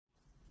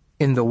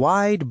In the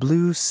wide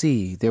blue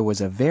sea there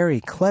was a very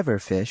clever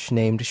fish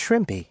named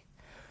Shrimpy.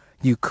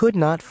 You could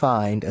not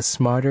find a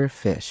smarter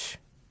fish.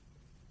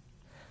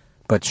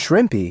 But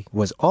Shrimpy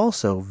was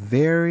also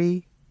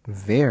very,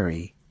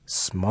 very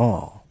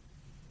small.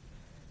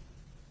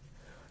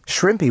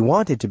 Shrimpy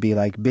wanted to be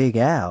like Big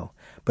Al,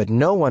 but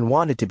no one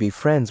wanted to be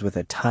friends with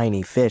a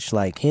tiny fish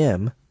like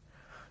him.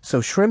 So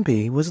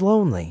Shrimpy was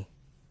lonely,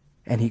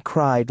 and he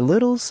cried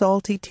little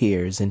salty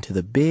tears into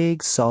the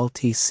big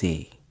salty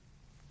sea.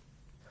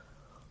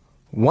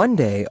 One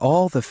day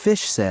all the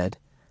fish said,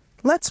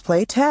 "Let's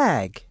play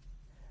tag."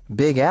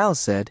 Big Al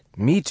said,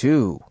 "Me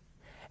too."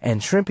 And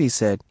Shrimpy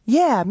said,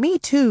 "Yeah, me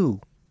too."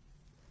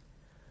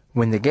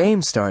 When the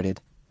game started,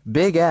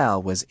 Big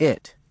Al was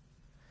it.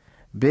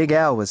 Big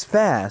Al was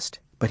fast,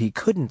 but he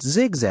couldn't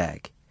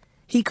zigzag.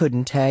 He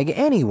couldn't tag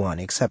anyone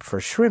except for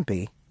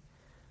Shrimpy.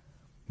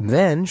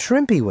 Then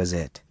Shrimpy was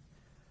it.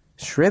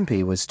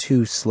 Shrimpy was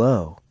too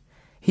slow.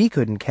 He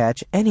couldn't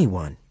catch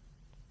anyone.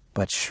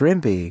 But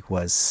Shrimpy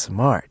was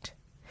smart.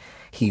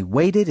 He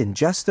waited in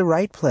just the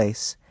right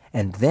place,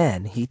 and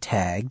then he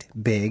tagged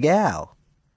Big Al.